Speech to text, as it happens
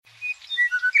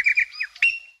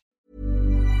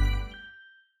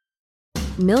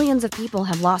Millions of people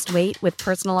have lost weight with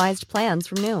personalized plans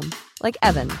from Noom. Like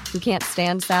Evan, who can't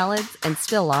stand salads and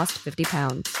still lost 50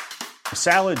 pounds.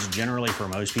 Salads generally for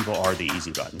most people are the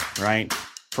easy button, right?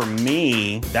 For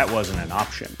me, that wasn't an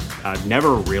option. I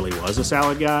never really was a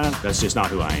salad guy. That's just not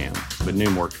who I am. But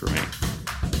Noom worked for me.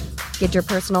 Get your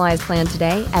personalized plan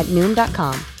today at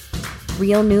Noom.com.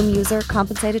 Real Noom user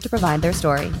compensated to provide their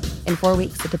story. In 4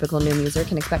 weeks, the typical Noom user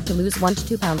can expect to lose 1 to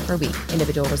 2 pounds per week.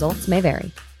 Individual results may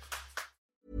vary.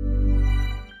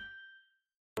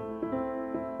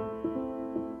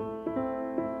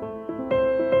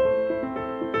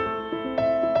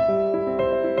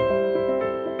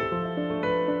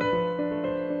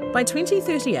 By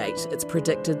 2038, it's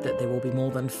predicted that there will be more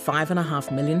than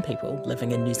 5.5 million people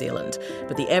living in New Zealand,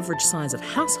 but the average size of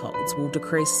households will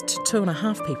decrease to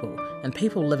 2.5 people, and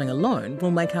people living alone will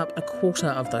make up a quarter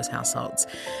of those households.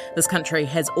 This country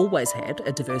has always had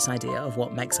a diverse idea of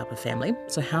what makes up a family,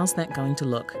 so how's that going to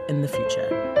look in the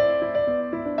future?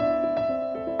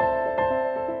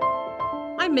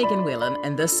 I'm Megan Whelan,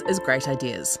 and this is Great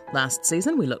Ideas. Last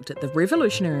season, we looked at the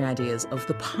revolutionary ideas of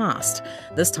the past.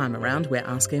 This time around, we're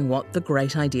asking what the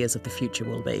great ideas of the future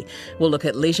will be. We'll look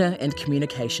at leisure and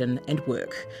communication and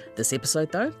work. This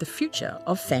episode, though, the future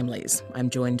of families. I'm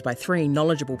joined by 3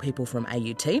 knowledgeable people from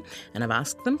AUT, and I've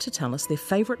asked them to tell us their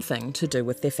favourite thing to do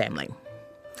with their family.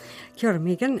 Kia ora,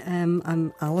 Megan.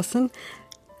 I'm Alison.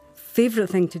 Favourite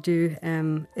thing to do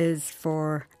is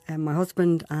for my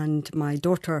husband and my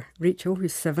daughter Rachel,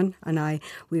 who's 7, and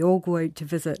we all go out to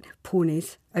visit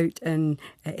ponies out in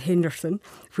Henderson,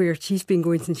 where she's been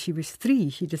going since she was 3.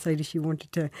 She decided she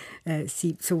wanted to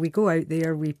see. So we go out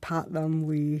there, we pat them,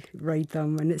 we ride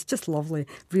them, and it's just lovely,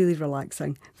 really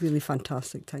relaxing, really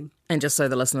fantastic time. And just so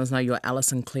the listeners know, you're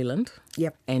Alison Cleland.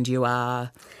 Yep. And you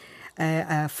are...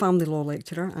 a family law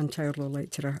lecturer and child law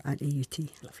lecturer at AUT.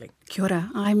 Lovely. Kia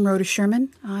ora. I'm Rhoda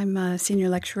Sherman. I'm a senior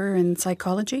lecturer in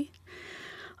psychology.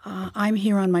 I'm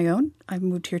here on my own. I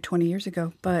moved here 20 years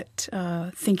ago. But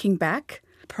thinking back,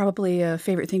 probably a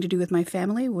favorite thing to do with my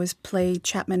family was play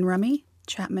Chapman Rummy.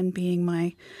 Chapman being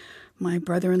my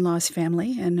brother-in-law's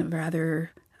family and a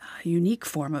rather unique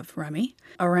form of rummy.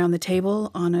 Around the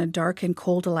table on a dark and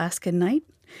cold Alaskan night,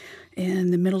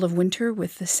 in the middle of winter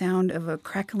with the sound of a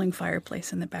crackling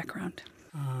fireplace in the background.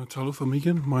 Talofa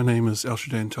Megan. My name is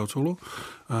Elshadan Tautolo.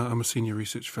 I'm a Senior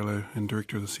Research Fellow and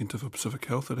Director of the Centre for Pacific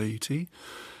Health at AUT.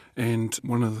 And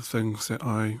one of the things that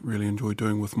I really enjoy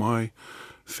doing with my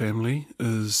family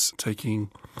is taking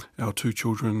our 2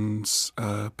 children's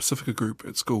Pacifica group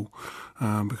at school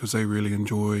because they really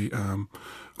enjoy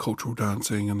cultural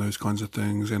dancing and those kinds of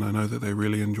things, and I know that they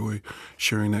really enjoy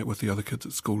sharing that with the other kids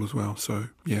at school as well. So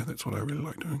yeah, that's what I really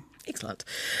like doing. Excellent.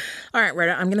 All right,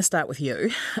 Rhoda, I'm going to start with you.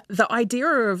 The idea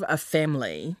of a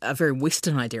family, a very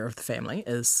Western idea of the family,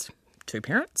 is 2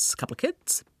 parents, a couple of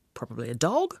kids, probably a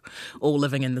dog, all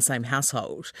living in the same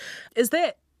household. Is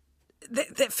that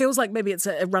feels like maybe it's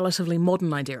a relatively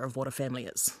modern idea of what a family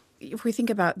is? If we think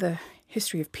about the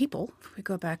history of people, if we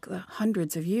go back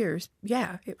hundreds of years,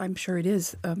 yeah, I'm sure it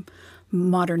is a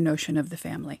modern notion of the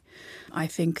family. I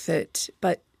think that,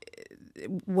 but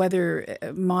whether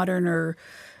modern or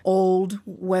old,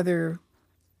 whether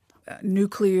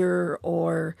nuclear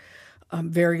or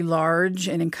very large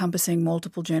and encompassing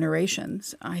multiple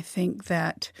generations, I think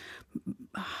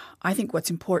what's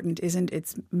important isn't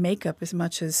its makeup as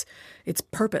much as its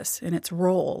purpose and its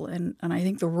role. And I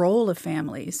think the role of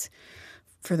families,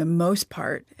 for the most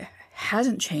part,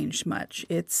 hasn't changed much.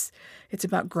 It's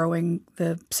about growing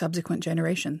the subsequent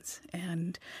generations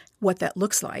and what that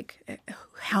looks like,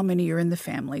 how many are in the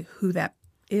family, who that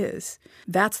is.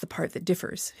 That's the part that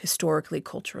differs historically,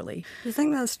 culturally. Do you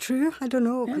think that's true? I don't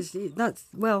know, because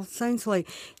sounds like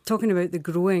talking about the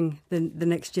growing, the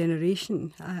next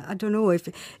generation. I don't know if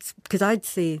it's, because I'd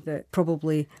say that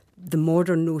probably the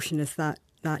modern notion is that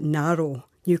narrow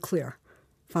nuclear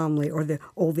family, or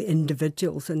all the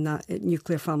individuals in that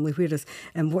nuclear family, whereas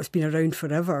what's been around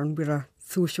forever, and we're a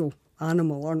social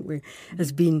animal, aren't we,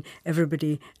 has been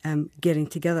everybody getting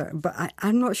together. But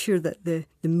I'm not sure that the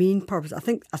main purpose, I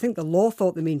think the law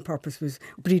thought the main purpose was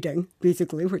breeding,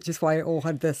 basically, which is why it all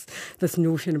had this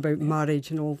notion about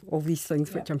marriage and all these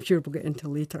things, which I'm sure we'll get into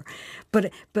later. But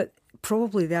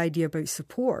probably the idea about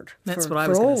support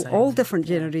for all different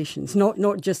generations, not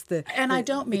just the... And I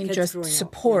don't mean just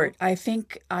support. Up,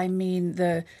 I mean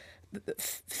the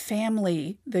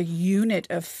family, the unit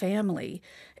of family.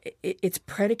 It's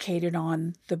predicated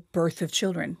on the birth of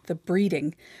children, the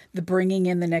breeding, the bringing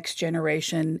in the next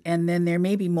generation, and then there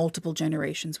may be multiple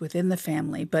generations within the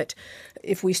family. But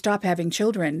if we stop having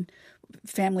children,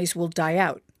 families will die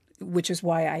out. which is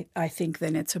why I think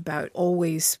then it's about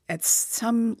always at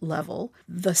some level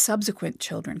the subsequent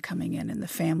children coming in the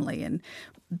family,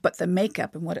 but the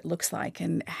makeup and what it looks like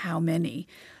and how many,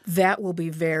 that will be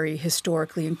very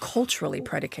historically and culturally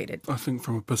predicated. I think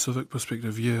from a Pacific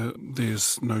perspective,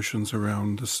 there's notions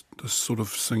around this sort of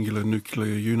singular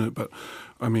nuclear unit, but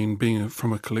I mean, being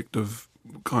from a collective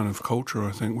kind of culture,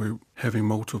 I think we're having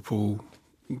multiple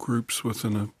groups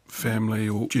within a family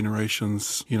or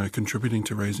generations, contributing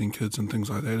to raising kids and things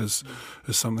like that is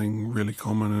something really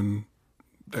common and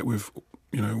that we've,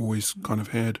 always kind of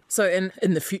had. So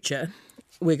in the future,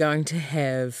 we're going to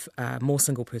have more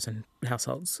single-person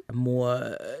households,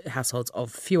 more households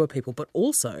of fewer people, but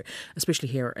also, especially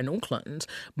here in Auckland,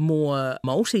 more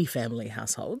multi-family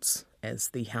households as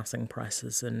the housing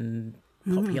prices and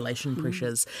population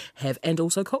pressures have, and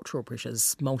also cultural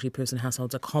pressures. Multi-person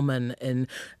households are common in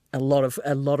a lot of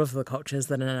the cultures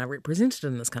that are represented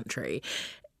in this country.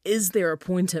 Is there a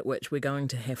point at which we're going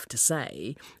to have to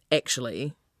say,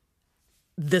 actually,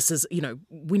 this is,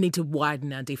 we need to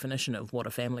widen our definition of what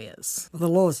a family is? Well, the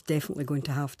law is definitely going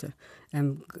to have to.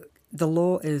 The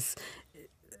law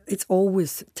it's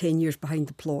always 10 years behind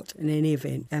the plot in any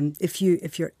event. If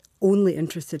you're only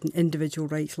interested in individual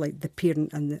rights like the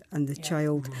parent and the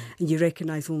child, and you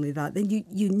recognise only that, then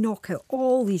you knock out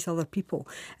all these other people.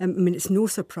 It's no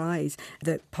surprise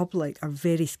that public are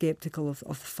very sceptical of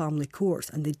the family courts,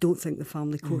 and they don't think the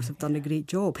family courts have done a great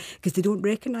job because they don't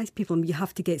recognise people. You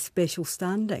have to get special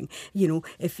standing.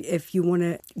 If you want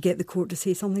to get the court to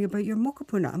say something about your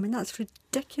mokopuna, that's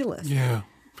ridiculous. Yeah.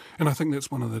 And I think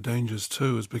that's one of the dangers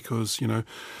too, is because,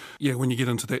 when you get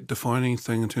into that defining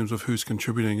thing in terms of who's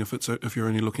contributing, if you're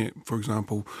only looking at, for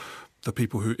example, the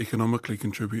people who economically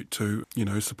contribute to,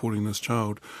 supporting this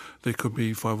child, there could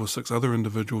be 5 or 6 other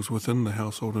individuals within the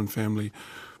household and family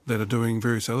that are doing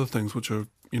various other things which are,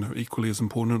 equally as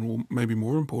important or maybe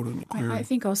more important. I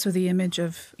think also the image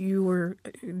of, you were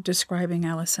describing,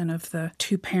 Alison, of the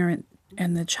two-parent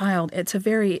and the child, it's a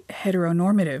very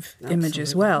heteronormative image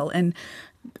as well. And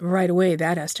right away,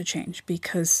 that has to change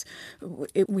because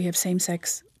we have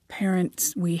same-sex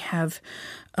parents. We have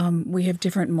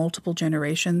different multiple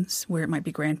generations where it might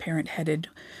be grandparent-headed.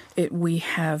 We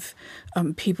have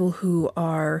people who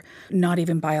are not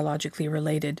even biologically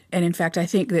related. And in fact, I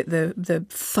think that the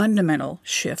fundamental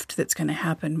shift that's going to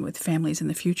happen with families in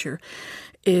the future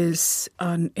is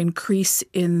an increase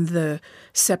in the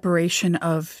separation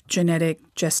of genetic,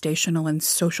 gestational, and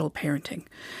social parenting.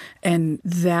 And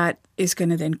that is going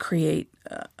to then create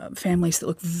families that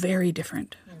look very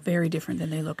different than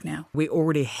they look now. We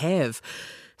already have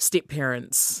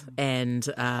step-parents and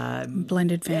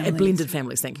blended families. Blended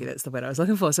families, thank you, that's the word I was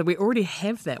looking for. So we already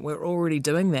have that. We're already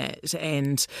doing that.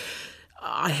 And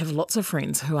I have lots of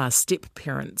friends who are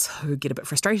step-parents who get a bit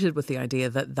frustrated with the idea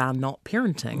that they're not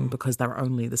parenting because they're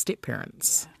only the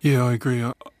step-parents. Yeah, I agree.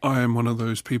 I am one of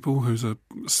those people who's a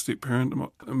step-parent.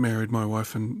 I married my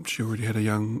wife and she already had a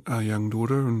young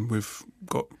daughter, and we've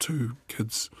got 2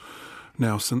 kids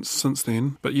now since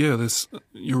then. But yeah,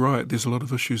 you're right, there's a lot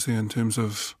of issues there in terms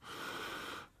of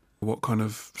what kind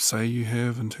of say you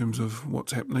have in terms of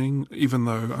what's happening, even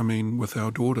though, with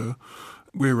our daughter,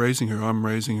 we're raising her, I'm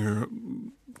raising her,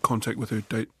 contact with her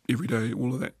date every day,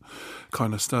 all of that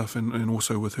kind of stuff, and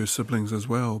also with her siblings as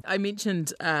well. I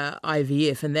mentioned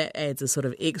IVF, and that adds a sort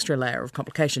of extra layer of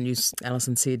complication.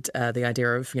 Alison said the idea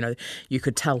of, you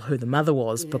could tell who the mother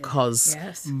was because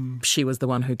she was the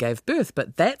one who gave birth,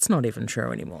 but that's not even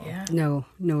true anymore. Yeah.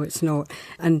 No, it's not.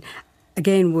 And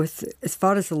again, as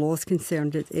far as the law is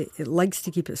concerned, it likes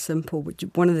to keep it simple, which is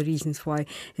one of the reasons why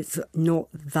it's not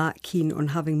that keen on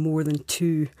having more than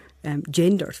 2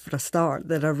 genders for a start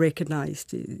that are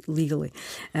recognised legally.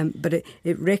 But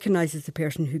it recognises the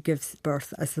person who gives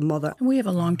birth as the mother. We have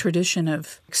a long tradition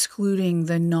of excluding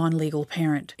the non-legal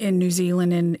parent. In New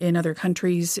Zealand and in other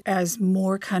countries, as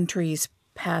more countries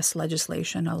pass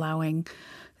legislation allowing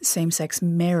same-sex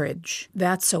marriage,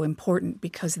 that's so important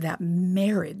because that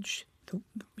marriage,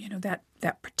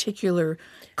 that particular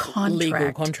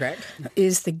legal contract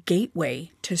is the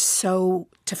gateway to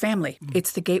family.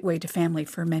 It's the gateway to family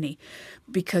for many,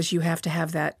 because you have to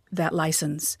have that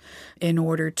license in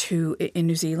order to, in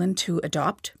New Zealand, to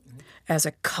adopt as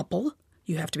a couple.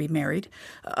 You have to be married.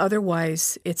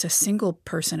 Otherwise, it's a single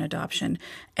person adoption,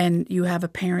 and you have a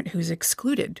parent who's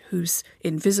excluded, who's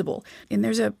invisible. And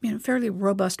there's a fairly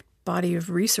robust body of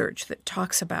research that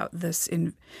talks about this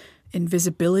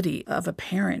invisibility of a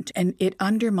parent, and it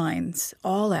undermines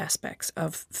all aspects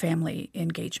of family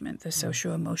engagement, the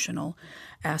socio-emotional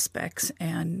aspects,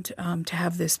 and to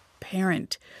have this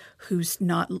parent who's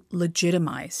not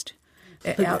legitimized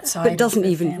outside. But doesn't of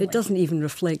the even family. it doesn't even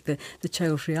reflect the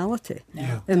child's reality.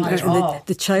 No, And not at all.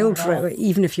 the child's Not at all. right,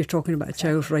 even if you're talking about a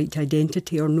child's right to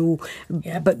identity or no,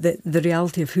 Yep. but the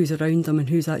reality of who's around them and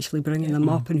who's actually bringing them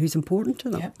up and who's important to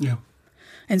them. Yep. Yeah.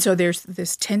 And so there's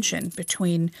this tension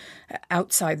between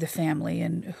outside the family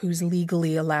and who's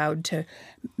legally allowed to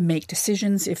make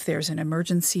decisions if there's an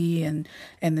emergency and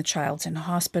the child's in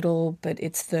hospital, but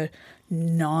it's the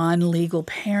non-legal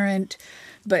parent.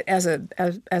 But as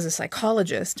a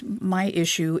psychologist, my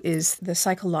issue is the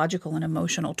psychological and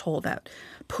emotional toll that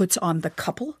puts on the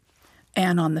couple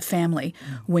and on the family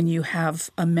when you have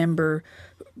a member,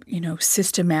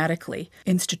 systematically,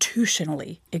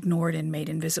 institutionally ignored and made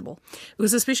invisible.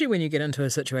 Because especially when you get into a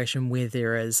situation where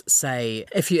there is, say,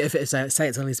 say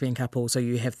it's a lesbian couple, so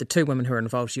you have the two women who are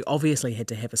involved, you obviously had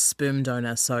to have a sperm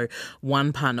donor, so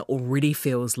one partner already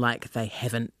feels like they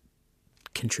haven't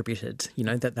contributed,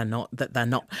 that they're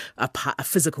not a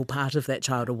physical part of that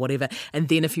child or whatever. And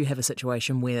then if you have a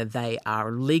situation where they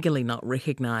are legally not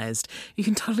recognised, you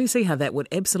can totally see how that would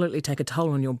absolutely take a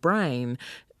toll on your brain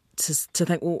to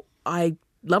think, well, I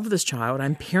love this child,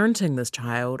 I'm parenting this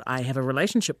child, I have a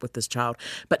relationship with this child,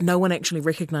 but no one actually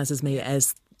recognises me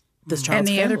as this child's and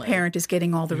the family. other parent is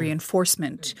getting all the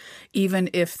reinforcement, even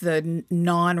if the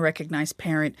non-recognized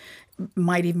parent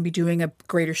might even be doing a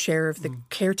greater share of the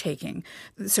caretaking.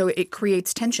 So it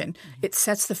creates tension. It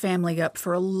sets the family up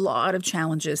for a lot of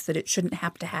challenges that it shouldn't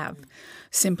have to have,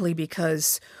 simply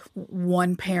because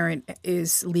one parent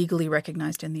is legally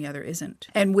recognized and the other isn't.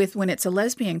 And when it's a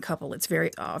lesbian couple, it's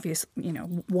very obvious,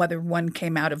 whether one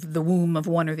came out of the womb of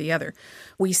one or the other.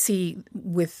 We see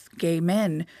with gay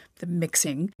men the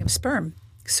mixing of sperm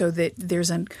so that there's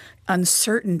an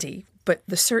uncertainty. But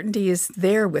the certainty is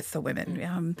there with the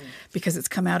women because it's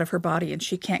come out of her body and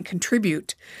she can't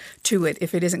contribute to it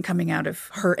if it isn't coming out of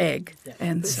her egg.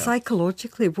 And so,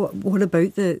 Psychologically, what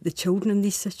about the children in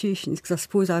these situations? Because I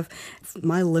suppose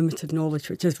my limited knowledge,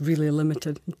 which is really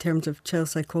limited in terms of child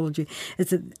psychology, is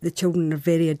that the children are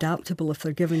very adaptable if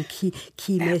they're given key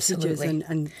messages. Absolutely.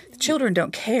 And children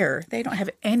don't care. They don't have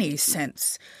any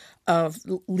sense of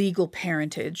legal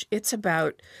parentage. It's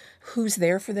about who's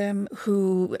there for them,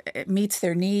 who meets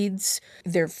their needs,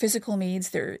 their physical needs,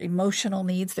 their emotional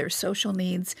needs, their social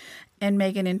needs. And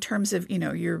Megan, in terms of,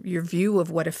 your view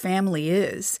of what a family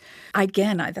is,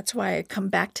 that's why I come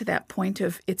back to that point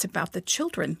of it's about the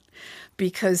children,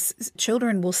 because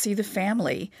children will see the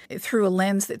family through a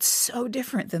lens that's so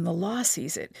different than the law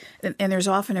sees it. And there's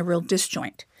often a real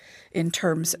disjoint in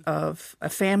terms of a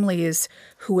family is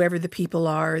whoever the people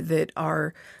are that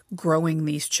are growing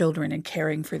these children and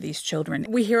caring for these children.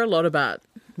 We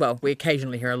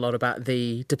occasionally hear a lot about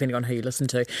depending on who you listen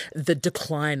to, the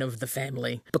decline of the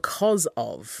family because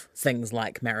of things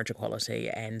like marriage equality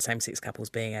and same-sex couples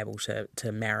being able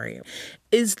to marry.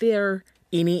 Is there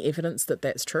any evidence that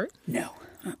that's true? No.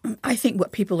 I think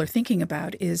what people are thinking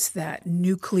about is that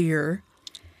nuclear,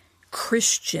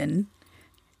 Christian,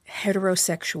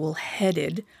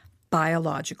 heterosexual-headed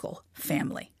biological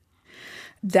family.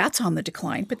 That's on the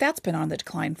decline, but that's been on the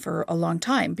decline for a long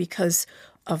time because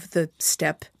of the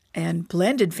step and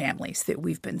blended families that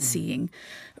we've been seeing.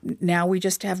 Now we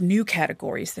just have new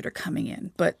categories that are coming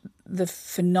in, but the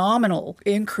phenomenal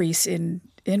increase in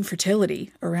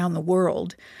infertility around the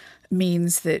world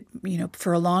means that,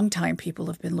 for a long time people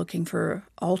have been looking for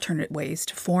alternate ways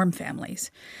to form families.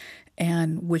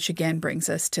 And which again brings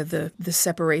us to the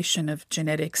separation of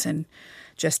genetics and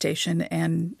gestation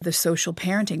and the social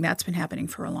parenting. That's been happening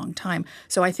for a long time.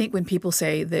 So I think when people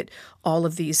say that all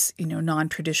of these,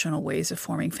 non-traditional ways of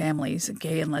forming families,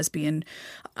 gay and lesbian,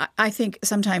 I think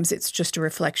sometimes it's just a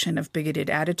reflection of bigoted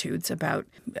attitudes about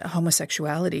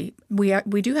homosexuality.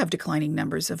 We do have declining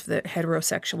numbers of the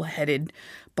heterosexual-headed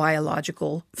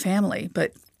biological family,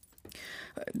 but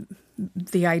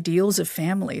the ideals of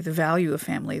family, the value of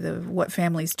family, what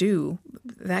families do,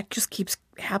 that just keeps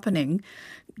happening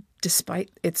despite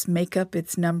its makeup,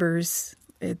 its numbers,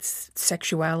 its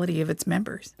sexuality of its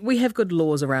members. We have good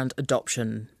laws around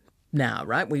adoption now,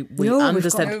 right? We No,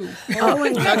 understand.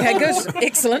 Okay, good,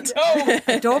 excellent.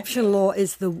 adoption law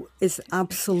is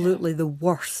absolutely the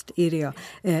worst area,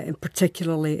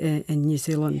 particularly in New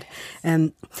Zealand.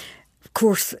 Of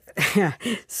course,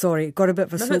 sorry, got a bit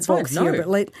of a soapbox here,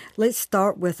 but let's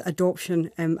start with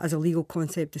adoption as a legal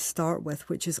concept to start with,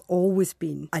 which has always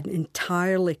been an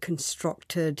entirely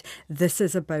constructed, this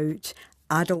is about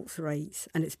adults' rights,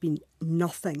 and it's been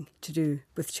nothing to do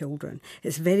with children.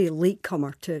 It's a very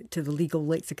latecomer to the legal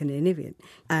lexicon anyway.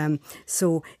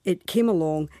 So it came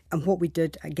along, and what we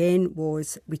did again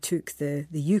was we took the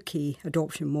UK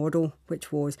adoption model,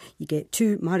 which was you get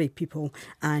two married people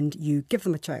and you give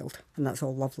them a child, and that's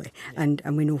all lovely. Yeah.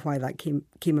 And we know why that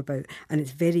came about. And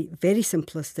it's very, very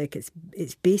simplistic.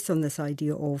 It's based on this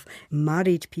idea of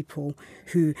married people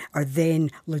who are then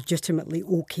legitimately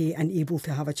okay and able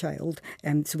to have a child.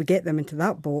 So we get them into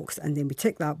that box, and then we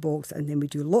tick that box, and then we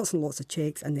do lots and lots of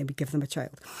checks, and then we give them a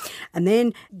child. And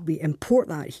then we import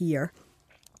that here,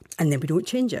 and then we don't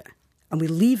change it. And we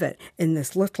leave it in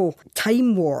this little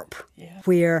time warp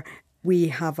where we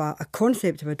have a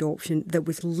concept of adoption that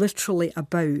was literally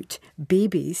about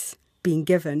babies being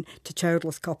given to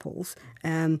childless couples,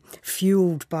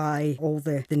 fueled by all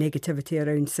the negativity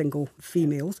around single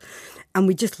females. And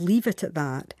we just leave it at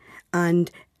that. And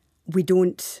we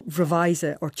don't revise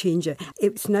it or change it.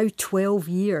 It's now 12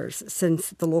 years since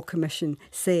the Law Commission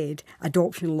said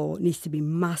adoption law needs to be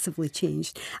massively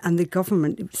changed. And the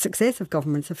government, successive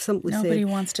governments have simply said... Nobody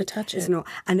wants to touch it. Not.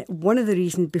 And one of the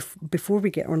reasons, before we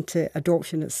get on to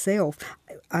adoption itself,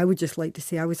 I would just like to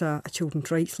say I was a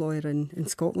children's rights lawyer in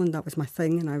Scotland. That was my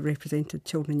thing, and I represented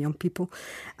children and young people.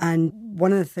 And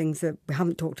one of the things that we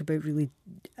haven't talked about really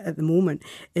at the moment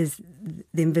is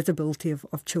the invisibility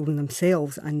of children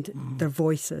themselves and their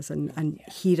voices and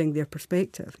hearing their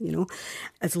perspective. You know,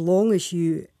 as long as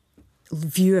you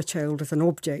view a child as an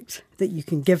object that you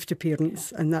can give to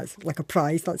parents, and that's like a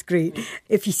prize, that's great.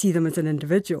 If you see them as an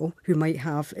individual who might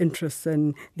have interests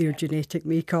in their genetic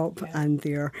makeup and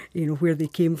their, you know, where they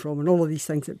came from and all of these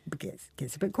things, it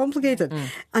gets a bit complicated.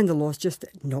 And the law's just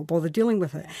not bothered dealing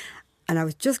with it. And I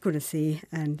was just going to say,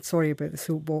 and sorry about the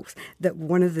soapbox, that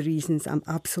one of the reasons I'm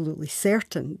absolutely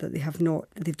certain that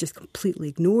they've just completely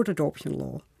ignored adoption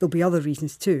law, there'll be other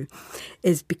reasons too,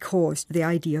 is because the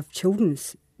idea of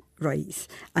children's rights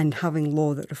and having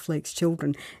law that reflects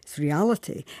children's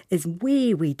reality is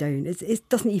way, way down. It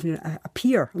doesn't even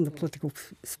appear on the political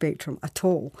spectrum at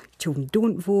all. Children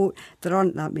don't vote. There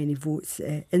aren't that many votes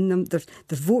in them. There's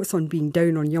votes on being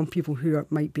down on young people who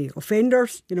might be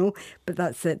offenders, you know, but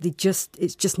that's it.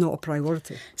 It's just not a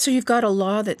priority. So you've got a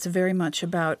law that's very much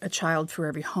about a child for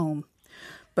every home,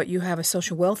 but you have a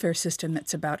social welfare system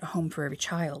that's about a home for every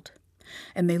child.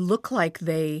 And they look like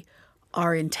they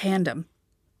are in tandem,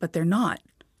 but they're not,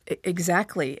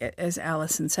 exactly as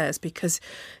Alison says, because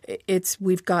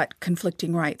we've got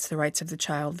conflicting rights, the rights of the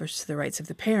child versus the rights of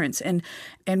the parents. And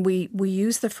we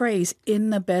use the phrase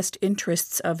 "in the best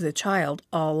interests of the child"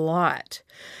 a lot.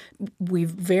 We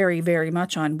vary very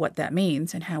much on what that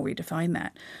means and how we define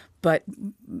that. But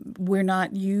we're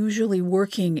not usually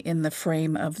working in the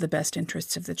frame of the best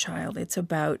interests of the child. It's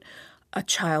about a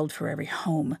child for every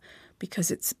home,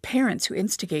 because it's parents who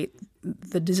instigate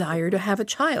the desire to have a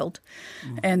child.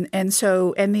 And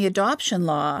the adoption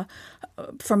law,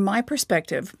 from my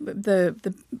perspective,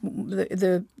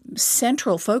 the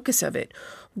central focus of it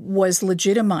was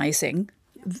legitimizing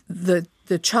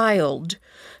the child,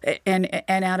 and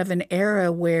out of an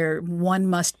era where one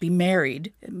must be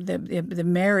married. The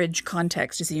marriage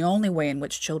context is the only way in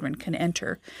which children can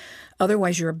enter.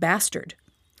 Otherwise, you're a bastard.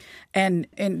 And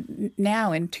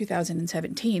now in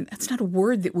 2017, that's not a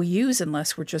word that we use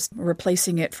unless we're just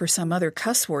replacing it for some other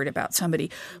cuss word about somebody.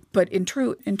 But in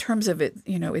terms of it,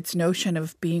 you know, its notion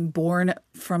of being born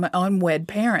from unwed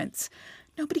parents,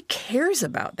 nobody cares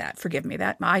about that. Forgive me,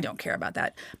 that I don't care about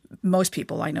that. Most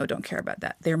people I know don't care about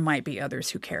that. There might be others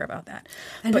who care about that.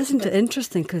 And isn't it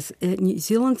interesting? Because New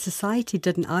Zealand society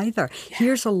didn't either. Yeah.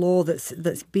 Here's a law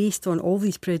that's based on all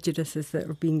these prejudices that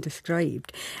are being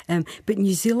described. But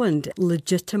New Zealand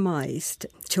legitimised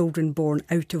children born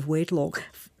out of wedlock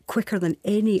quicker than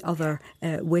any other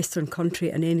Western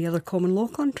country and any other common law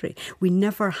country. We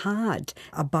never had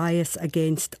a bias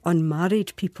against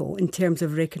unmarried people in terms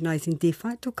of recognising de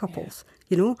facto couples. Yeah.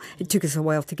 You know, it took us a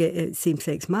while to get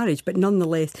same-sex marriage, but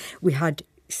nonetheless we had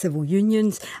civil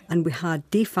unions and we had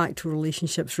de facto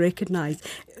relationships recognised.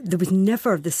 There was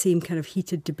never the same kind of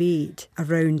heated debate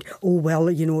around, oh,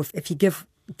 well, you know, if you give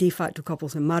de facto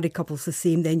couples and married couples the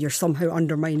same, then you're somehow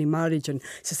undermining marriage and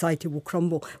society will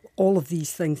crumble. All of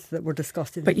these things that were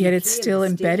discussed in But yet it's still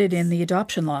embedded in the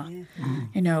adoption law,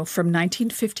 you know, from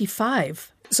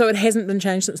 1955. So it hasn't been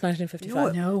changed since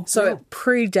 1955? No. So it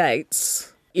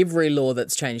predates every law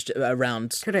that's changed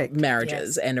around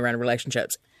marriages and around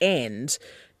relationships, and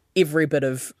every bit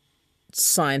of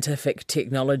scientific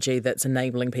technology that's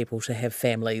enabling people to have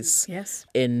families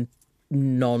in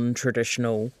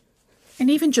non-traditional And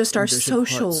even just our There's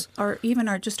social, parts.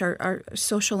 our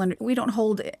social, and we don't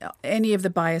hold any of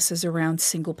the biases around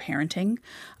single parenting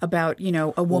about,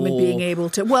 a woman being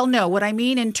able to, well, no, what I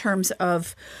mean in terms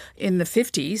of in the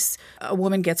 50s, a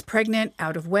woman gets pregnant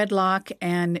out of wedlock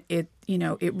and it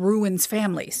ruins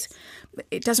families.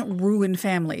 It doesn't ruin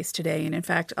families today. And in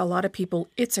fact, a lot of people,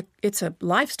 it's a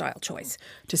lifestyle choice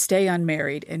to stay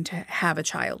unmarried and to have a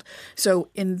child. So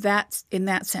in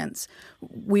that sense,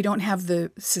 we don't have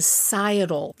the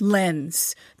societal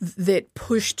lens that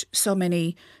pushed so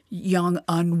many young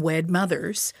unwed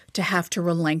mothers to have to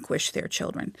relinquish their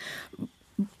children.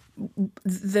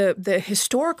 The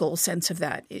historical sense of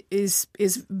that is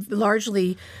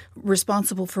largely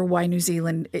responsible for why New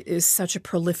Zealand is such a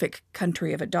prolific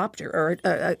country of adopter, or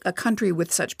a country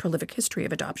with such prolific history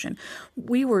of adoption.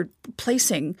 We were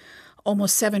placing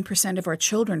almost 7% of our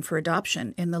children for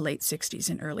adoption in the late 60s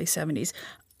and early 70s,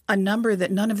 a number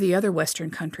that none of the other Western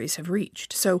countries have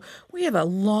reached. So we have a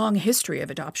long history of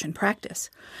adoption practice,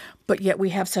 but yet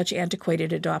we have such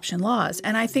antiquated adoption laws.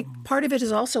 And I think part of it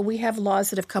is also we have laws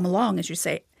that have come along, as you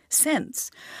say,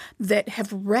 since, that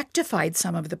have rectified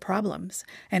some of the problems.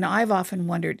 And I've often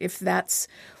wondered if that's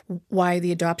why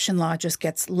the adoption law just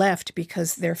gets left,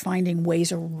 because they're finding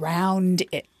ways around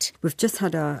it. We've just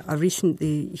had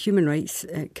the Human Rights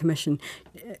Commission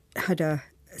had a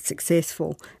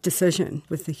successful decision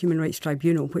with the Human Rights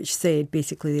Tribunal, which said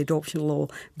basically the adoption law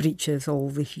breaches all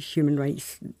the human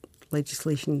rights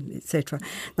legislation, etc.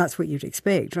 That's what you'd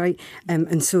expect, right?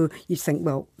 And so you think,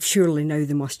 well, surely now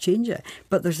they must change it.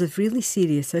 But there's a really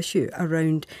serious issue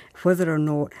around whether or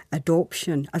not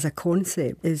adoption as a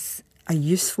concept is a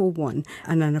useful one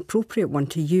and an appropriate one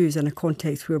to use in a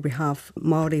context where we have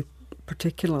Māori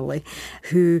particularly,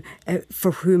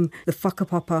 for whom the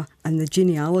whakapapa and the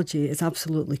genealogy is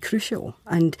absolutely crucial.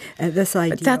 And this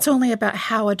idea... But that's only about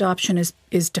how adoption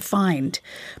is defined,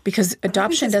 because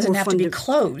adoption doesn't have to be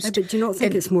closed. But do you not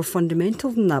think it's more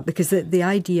fundamental than that? Because the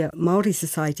idea, Māori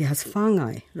society has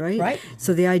whāngai, right? Right.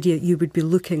 So the idea you would be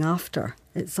looking after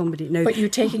somebody. Now, but you're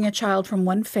taking a child from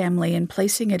one family and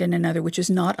placing it in another, which is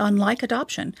not unlike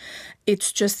adoption.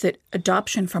 It's just that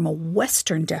adoption from a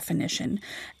Western definition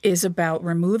is about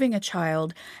removing a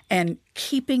child and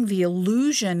keeping the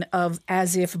illusion of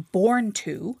as if born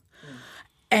to,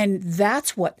 and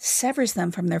that's what severs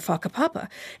them from their whakapapa.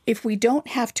 If we don't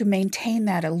have to maintain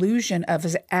that illusion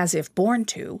of as if born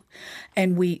to,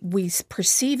 and we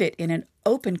perceive it in an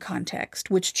open context,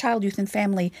 which Child, Youth and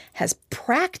Family has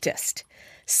practiced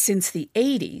since the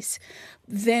 80s,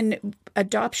 then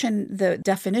adoption, the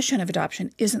definition of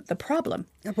adoption, isn't the problem.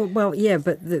 Well, yeah,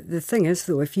 but the thing is,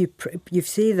 though, if you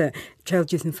say that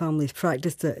Child, Youth and Families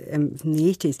practiced it in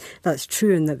the 80s, that's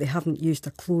true in that they haven't used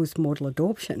a closed model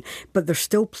adoption, but they're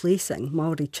still placing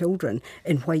Māori children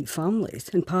in white families,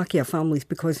 in Pākehā families,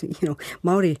 because,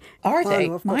 Māori... Are they?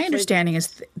 My understanding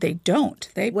is they don't.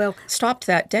 They stopped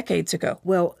that decades ago.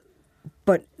 Well,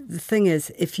 but the thing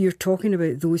is, if you're talking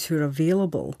about those who are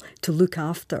available to look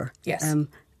after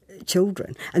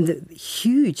children, and the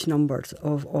huge numbers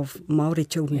of Māori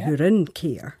children who are in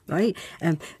care, right?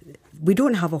 We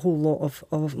don't have a whole lot of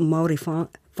Māori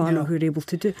whānau who are able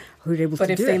to do But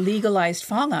if they legalised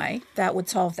whāngai, that would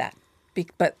solve that.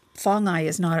 But whāngai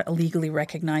is not a legally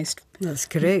recognised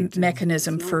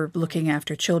mechanism for looking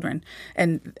after children.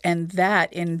 And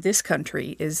that in this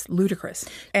country is ludicrous.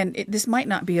 And this might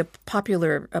not be a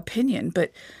popular opinion,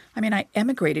 but I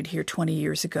emigrated here 20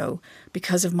 years ago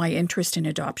because of my interest in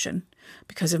adoption,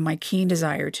 because of my keen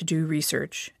desire to do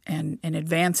research and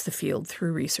advance the field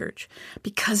through research,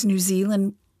 because New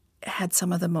Zealand had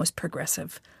some of the most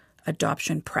progressive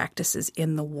adoption practices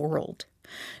in the world.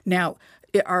 Now,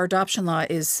 our adoption law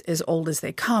is as old as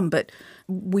they come, but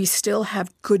we still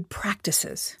have good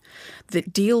practices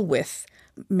that deal with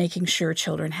making sure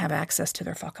children have access to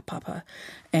their whakapapa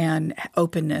and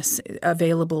openness,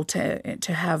 available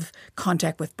to have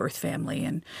contact with birth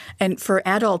family. And for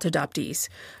adult adoptees,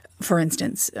 for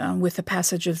instance, with the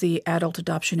passage of the Adult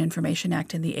Adoption Information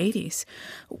Act in the 80s,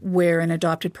 where an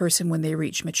adopted person, when they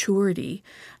reach maturity,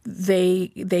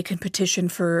 they can petition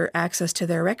for access to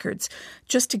their records.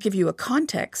 Just to give you a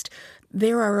context,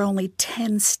 there are only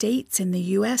 10 states in the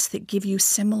U.S. that give you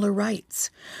similar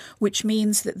rights, which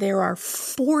means that there are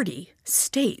 40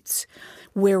 states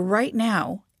where right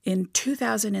now, in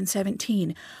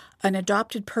 2017, an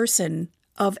adopted person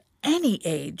of any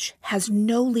age has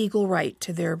no legal right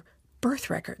to their birth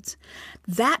records.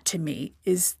 That, to me,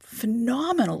 is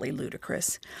phenomenally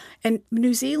ludicrous. And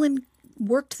New Zealand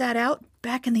worked that out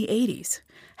back in the 80s,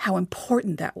 how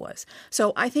important that was.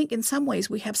 So I think in some ways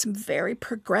we have some very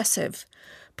progressive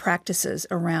practices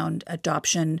around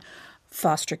adoption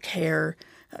foster care,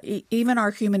 even our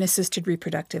Human Assisted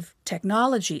Reproductive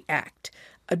Technology Act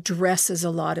addresses a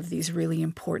lot of these really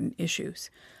important issues.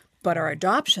 But our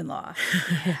adoption law,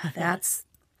 that's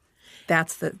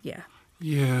the.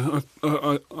 Yeah,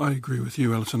 I agree with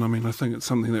you, Alison. I mean, I think it's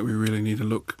something that we really need to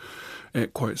look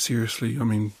at quite seriously. I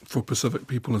mean, for Pacific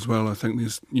people as well, I think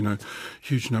there's,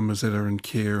 huge numbers that are in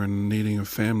care and needing of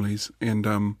families.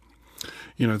 And,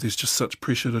 there's just such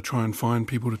pressure to try and find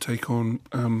people to take on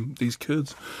these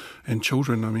kids and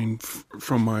children. I mean,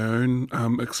 from my own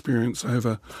experience, I have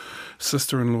a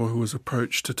sister-in-law who was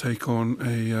approached to take on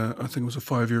I think it was a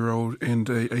 5-year-old and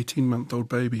a 18-month-old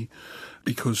baby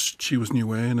because she was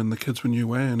Niuean and the kids were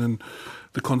Niuean, and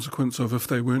the consequence of if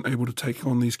they weren't able to take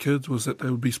on these kids was that they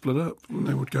would be split up and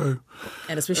they would go.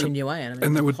 And especially Niuean. I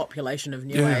mean, the population of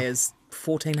Niue is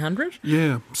 1,400.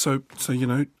 Yeah, so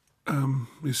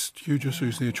there's huge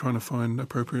issues there trying to find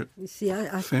appropriate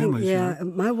families.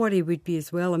 Think, my worry would be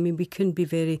as well. I mean, we couldn't be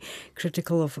very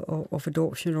critical of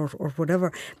adoption or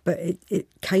whatever, but it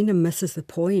kind of misses the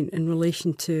point in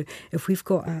relation to if we've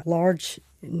got a large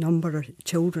number of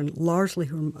children, largely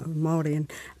who are Māori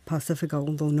and Pacifica,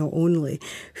 although not only,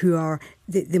 who are,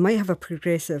 they might have a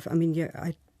progressive, I mean,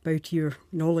 I bow to your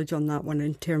knowledge on that one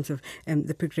in terms of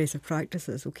the progressive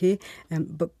practices, okay?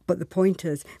 But the point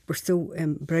is, we're still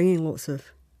bringing lots of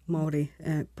Māori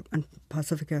and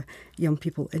Pacifica young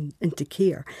people into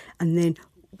care. And then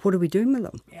what are we doing with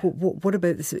them? Yeah. What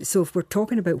about this? So if we're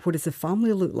talking about what does the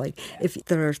family look like, if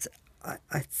there's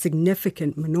a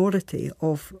significant minority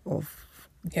of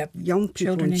young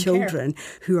people and children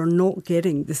who are not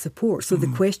getting the support. So the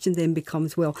question then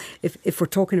becomes, well, if we're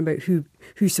talking about who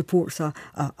supports a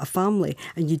family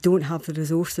and you don't have the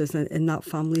resources in that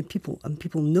family and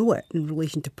people know it in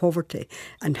relation to poverty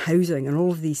and housing and all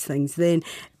of these things, then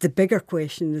the bigger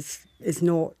question is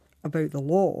not about the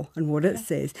law and what it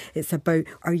says. It's about,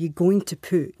 are you going to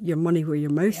put your money where your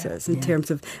mouth is in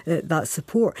terms of that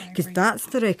support? Because that's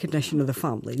the recognition of the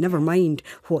family, never mind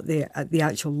what the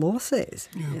actual law says.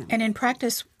 Yeah. And in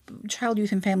practice, Child,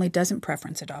 Youth and Family doesn't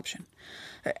preference adoption.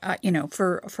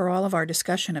 For all of our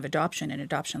discussion of adoption and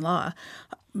adoption law,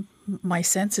 my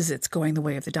sense is it's going the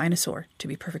way of the dinosaur, to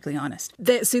be perfectly honest.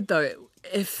 That said, though,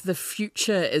 if the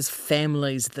future is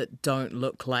families that don't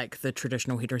look like the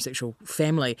traditional heterosexual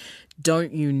family,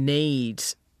 don't you need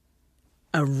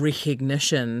a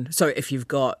recognition? So if you've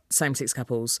got same-sex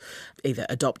couples either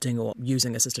adopting or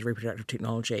using assisted reproductive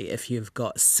technology, if you've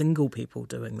got single people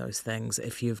doing those things,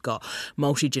 if you've got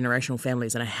multi-generational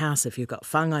families in a house, if you've got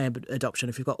whāngai adoption,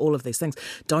 if you've got all of these things,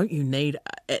 don't you need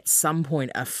at some point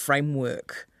a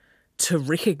framework to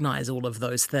recognise all of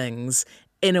those things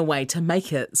in a way to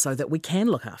make it so that we can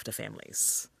look after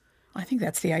families? I think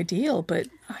that's the ideal, but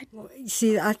I can't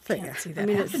see that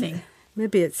happening.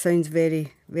 Maybe it sounds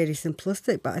very, very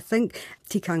simplistic, but I think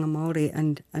tikanga Māori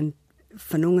and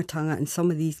whanaungatanga and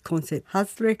some of these concepts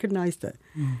has recognised it.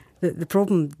 The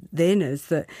problem then is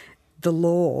that the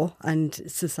law and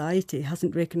society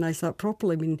hasn't recognised that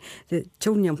properly. I mean, the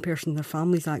Children, Young Person and Their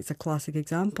Families Act is a classic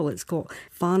example. It's got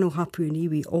whānau, hapu and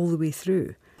iwi all the way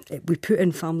through. We put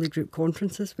in family group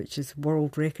conferences, which is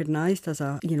world recognised as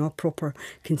a proper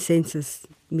consensus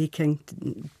making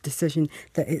decision,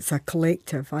 that it's a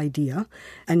collective idea.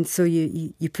 And so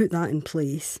you put that in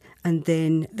place, and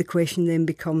then the question then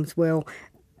becomes, well,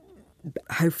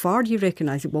 how far do you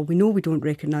recognise it? Well, we know we don't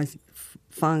recognise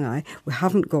whāngai, we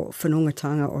haven't got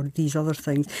whanaungatanga or these other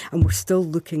things, and we're still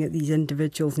looking at these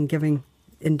individuals and giving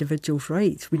individuals'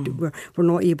 rights. We're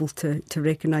not able to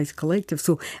recognise collective.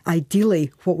 So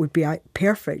ideally, what would be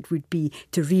perfect would be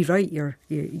to rewrite your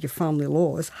family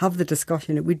laws, have the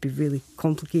discussion, it would be really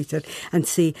complicated, and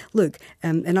say, look,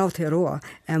 in Aotearoa,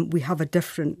 we have a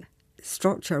different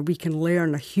structure. We can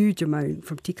learn a huge amount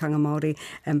from tikanga Māori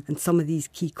and some of these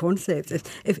key concepts.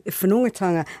 If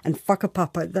whanaungatanga and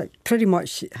whakapapa, that pretty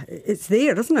much, it's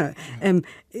there, isn't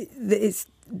it?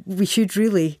 We should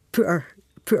really put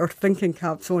our thinking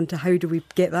caps on to how do we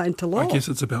get that into law. I guess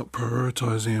it's about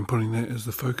prioritising and putting that as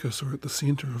the focus or at the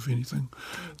centre of anything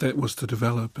that was to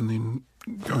develop, and then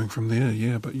going from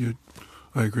there, but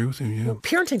I agree with you, Well,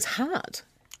 parenting's hard.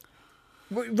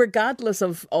 Regardless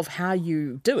of how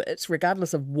you do it,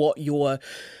 regardless of what your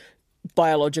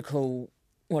biological,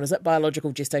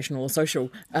 gestational or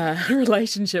social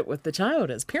relationship with the child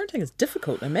is, parenting is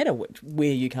difficult no matter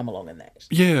where you come along in that.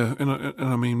 Yeah, and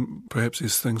I mean, perhaps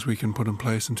there's things we can put in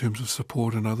place in terms of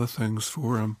support and other things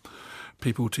for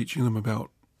people, teaching them about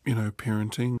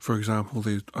parenting. For example,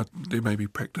 there may be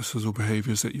practices or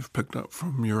behaviours that you've picked up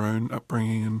from your own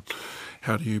upbringing, and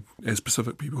how do you, as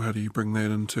Pacific people, how do you bring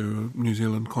that into a New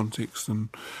Zealand context and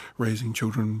raising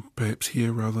children perhaps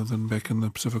here rather than back in the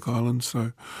Pacific Islands?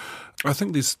 So I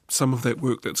think there's some of that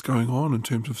work that's going on in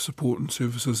terms of support and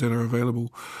services that are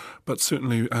available, but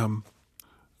certainly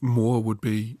more would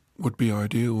be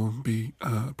ideal and be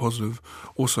positive.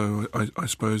 Also, I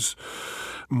suppose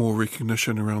more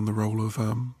recognition around the role of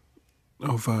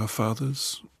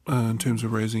fathers in terms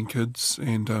of raising kids,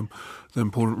 and the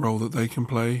important role that they can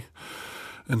play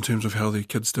in terms of how their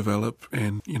kids develop,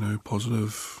 and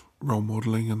positive role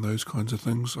modelling and those kinds of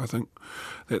things. I think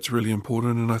that's really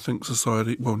important, and I think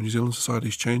New Zealand society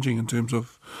is changing in terms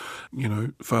of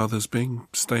fathers being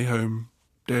stay-home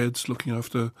dads looking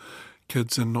after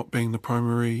kids and not being the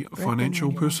primary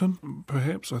financial person,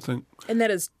 perhaps, I think. And that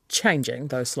is changing,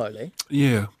 though, slowly.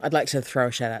 Yeah. I'd like to throw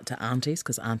a shout out to aunties,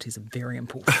 because aunties are very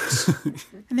important.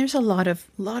 And there's a lot of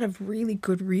really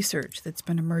good research that's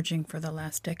been emerging for the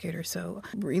last decade or so,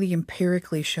 really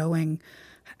empirically showing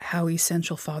how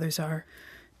essential fathers are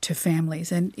to families.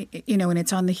 And, and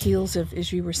it's on the heels of,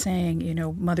 as you were saying,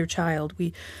 mother-child.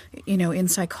 We, in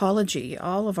psychology,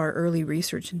 all of our early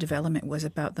research and development was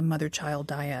about the mother-child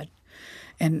dyad.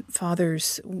 And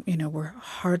fathers, were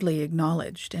hardly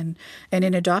acknowledged. And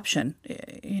in adoption,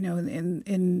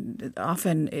 in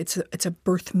often it's a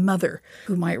birth mother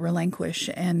who might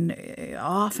relinquish, and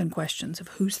often questions of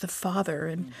who's the father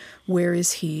and where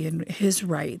is he and his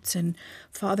rights. And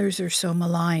fathers are so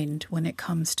maligned when it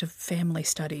comes to family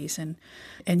studies, and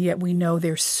yet we know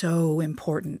they're so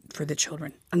important for the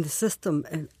children. And the system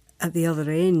at the other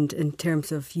end, in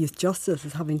terms of youth justice,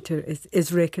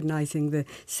 is recognising the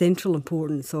central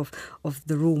importance of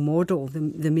the role model,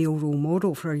 the male role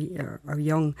model for our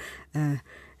young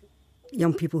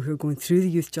people who are going through the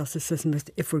youth justice system.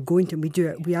 If we're going to,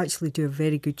 we actually do a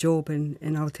very good job in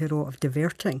Aotearoa of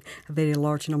diverting a very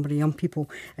large number of young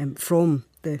people from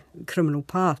the criminal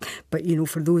path. But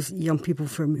for those young people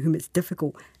for whom it's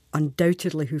difficult,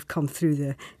 undoubtedly, who've come through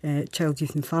the child,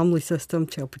 youth and family system,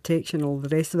 child protection, all the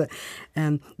rest of it,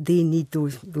 they need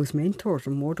those mentors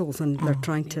and models, and they're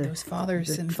trying to... Those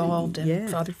fathers involved and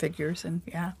father figures, and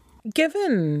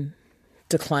Given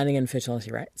declining infertility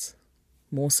rates,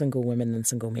 more single women than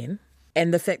single men,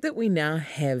 and the fact that we now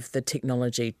have the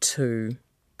technology to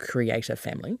create a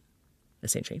family,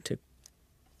 essentially, to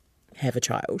have a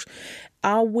child,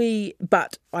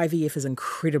 but IVF is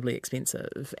incredibly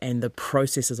expensive, and the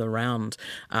processes around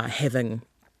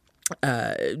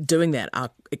doing that are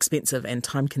expensive and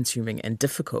time consuming and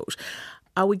difficult.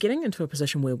 Are we getting into a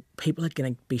position where people are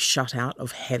going to be shut out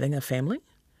of having a family?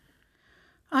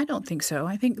 I don't think so.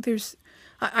 I think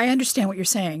I understand what you're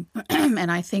saying, and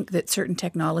I think that certain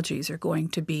technologies are going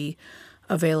to be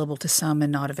available to some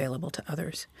and not available to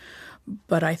others.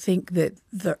 But I think that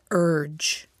the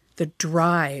urge, the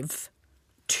drive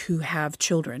to have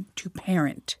children, to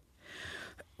parent,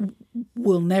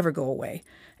 will never go away.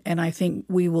 And I think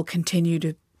we will continue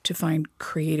to find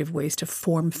creative ways to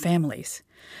form families.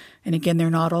 And again, they're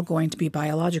not all going to be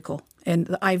biological. And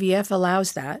the IVF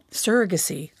allows that.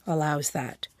 Surrogacy allows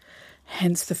that.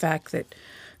 Hence the fact that,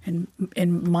 in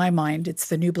my mind, it's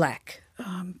the new black.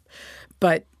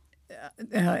 But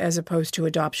as opposed to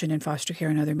adoption and foster care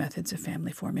and other methods of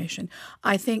family formation.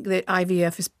 I think that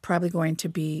IVF is probably going to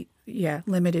be,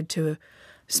 limited to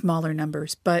smaller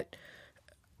numbers. But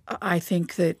I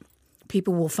think that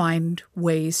people will find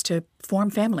ways to form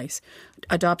families.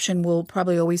 Adoption will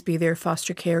probably always be there,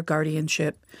 foster care,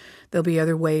 guardianship. There'll be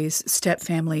other ways, step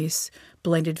families,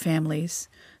 blended families.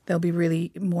 There'll be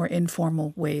really more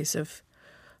informal ways of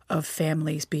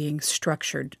families being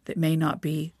structured that may not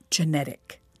be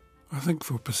genetic. I think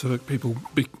for Pacific people,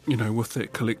 with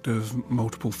that collective,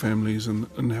 multiple families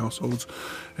and households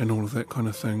and all of that kind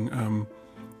of thing,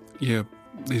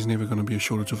 there's never going to be a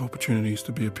shortage of opportunities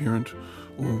to be a parent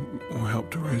or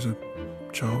help to raise a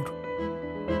child.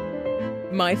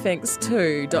 My thanks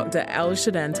to Dr.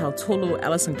 El-Shaddan Tautolo,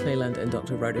 Alison Cleland and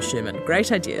Dr. Rhoda Sherman. Great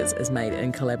Ideas is made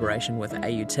in collaboration with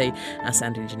AUT. Our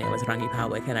sound engineer was Rangi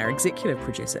Parwick and our executive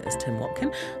producer is Tim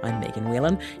Watkin. I'm Megan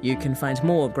Whelan. You can find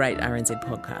more great RNZ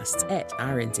podcasts at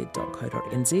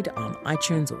rnz.co.nz on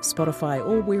iTunes or Spotify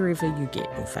or wherever you get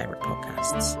your favourite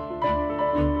podcasts.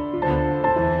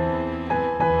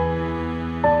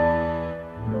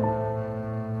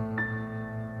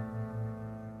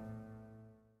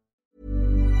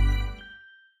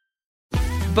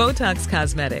 Botox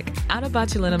Cosmetic, out of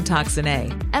botulinum toxin A,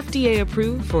 FDA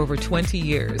approved for over 20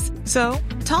 years. So,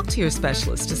 talk to your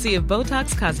specialist to see if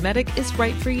Botox Cosmetic is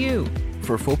right for you.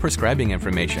 For full prescribing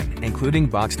information, including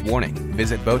boxed warning,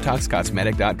 visit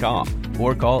BotoxCosmetic.com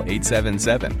or call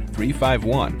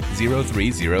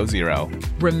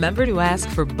 877-351-0300. Remember to ask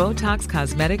for Botox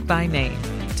Cosmetic by name.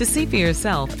 To see for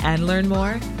yourself and learn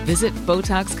more, visit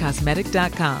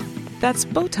BotoxCosmetic.com. That's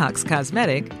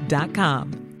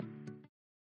BotoxCosmetic.com.